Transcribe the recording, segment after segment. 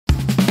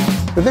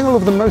The thing I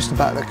love the most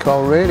about the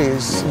car really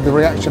is the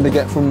reaction they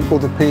get from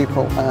other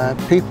people.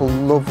 People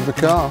love the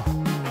car.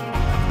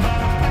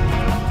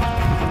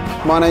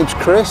 My name's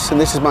Chris and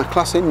this is my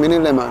classic Mini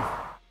Limo.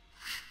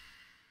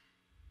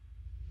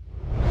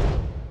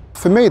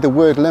 For me, the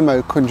word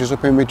limo conjures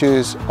up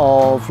images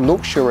of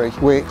luxury,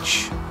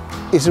 which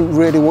isn't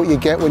really what you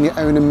get when you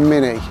own a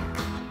Mini.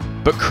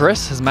 But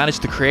Chris has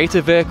managed to create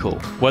a vehicle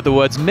where the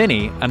words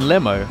Mini and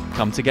Limo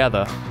come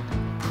together.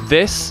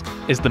 This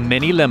is the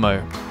Mini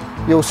Limo.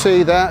 You'll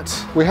see that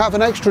we have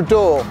an extra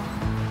door.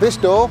 This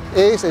door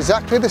is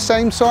exactly the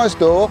same size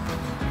door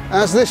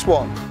as this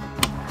one.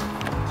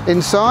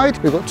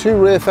 Inside, we've got two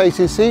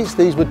rear-facing seats.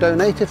 These were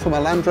donated from a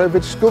Land Rover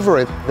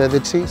Discovery. They're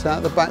the seats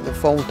out the back that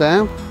fold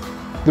down.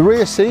 The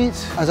rear seat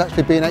has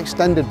actually been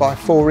extended by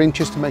 4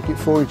 inches to make it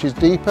 4 inches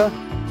deeper.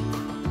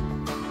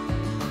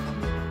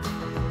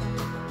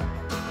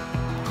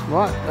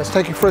 Right, let's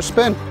take it for a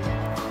spin.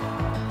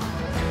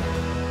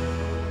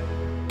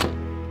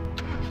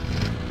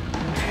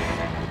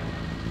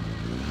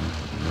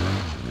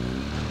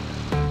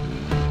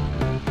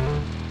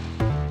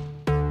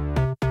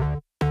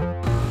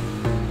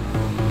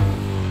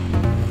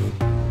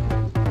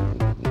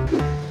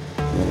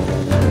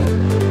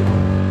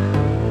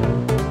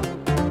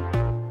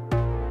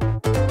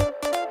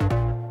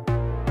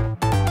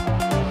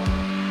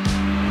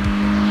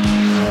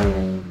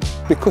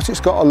 Because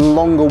it's got a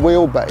longer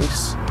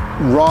wheelbase,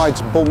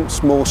 rides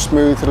bumps more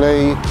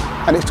smoothly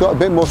and it's got a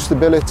bit more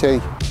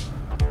stability.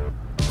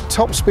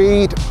 Top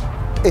speed,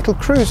 it'll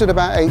cruise at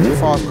about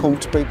 85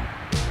 comfortably.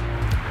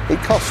 It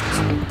costs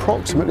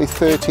approximately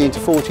 £13,000 to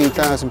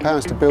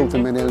 £14,000 to build the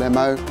Mini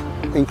Limo,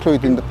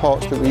 including the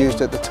parts that we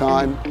used at the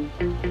time.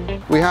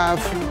 We have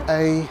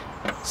a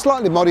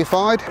slightly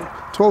modified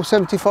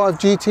 1275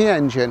 GT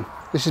engine.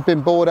 This has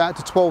been bored out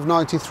to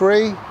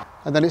 1293.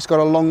 And then it's got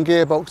a long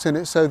gearbox in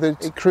it so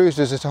that it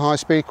cruises at a high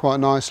speed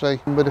quite nicely,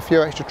 with a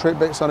few extra trick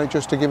bits on it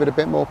just to give it a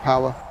bit more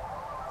power.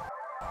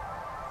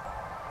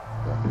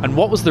 And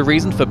what was the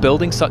reason for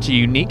building such a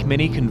unique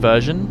Mini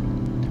conversion?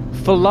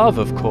 For love,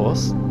 of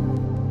course.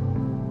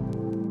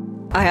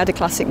 I had a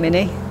classic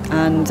Mini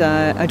and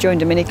I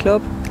joined a Mini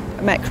club.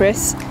 I met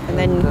Chris and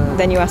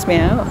then you asked me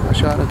out. I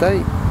shot on a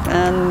date.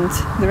 And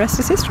the rest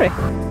is history.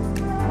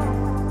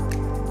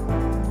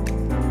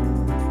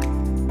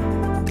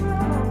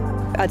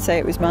 I'd say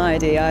it was my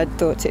idea. I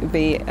thought it would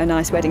be a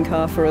nice wedding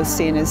car for us,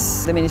 seeing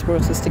as the Minis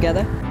brought us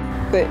together.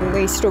 But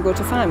we struggled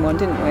to find one,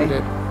 didn't we? We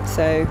did.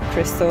 So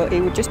Chris thought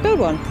he would just build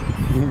one.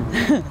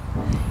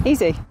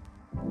 Easy.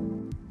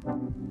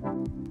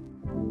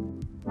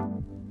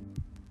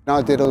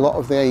 I did a lot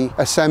of the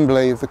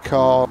assembly of the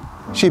car.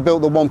 She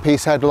built the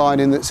one-piece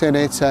headlining that's in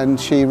it and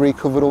she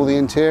recovered all the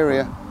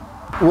interior.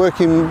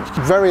 Working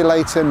very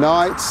late at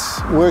night,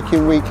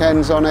 working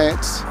weekends on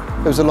it,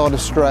 there was a lot of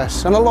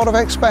stress and a lot of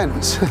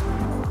expense.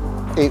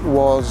 It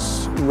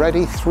was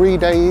ready 3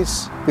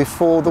 days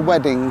before the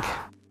wedding.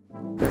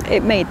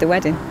 It made the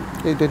wedding.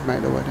 It did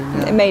make the wedding,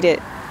 yeah. It made it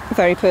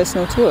very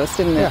personal to us,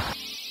 didn't it? Yeah.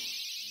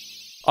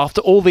 After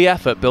all the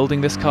effort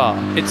building this car,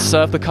 it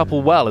served the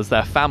couple well as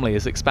their family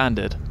has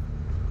expanded.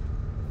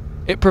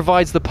 It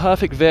provides the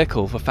perfect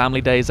vehicle for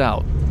family days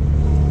out,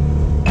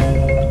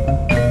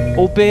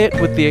 albeit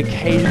with the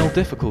occasional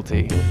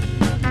difficulty.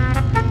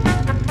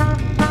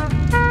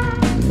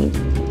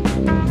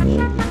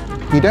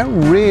 You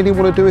don't really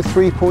want to do a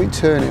 3-point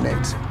turn in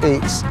it.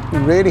 It's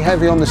really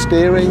heavy on the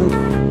steering.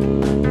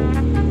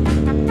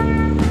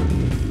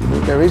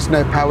 There is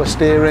no power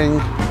steering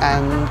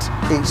and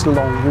it's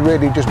long. You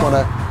really just want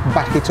to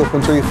back it up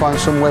until you find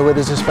somewhere where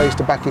there's a space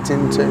to back it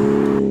into.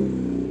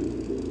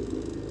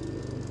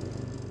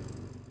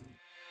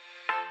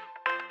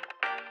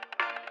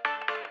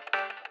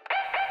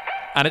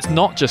 And it's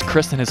not just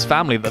Chris and his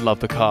family that love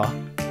the car.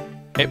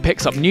 It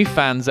picks up new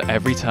fans at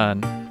every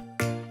turn.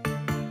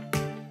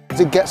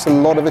 It gets a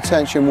lot of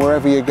attention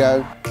wherever you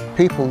go.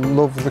 People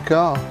love the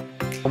car.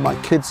 My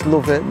kids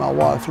love it, my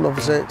wife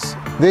loves it.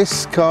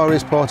 This car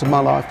is part of my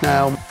life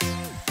now.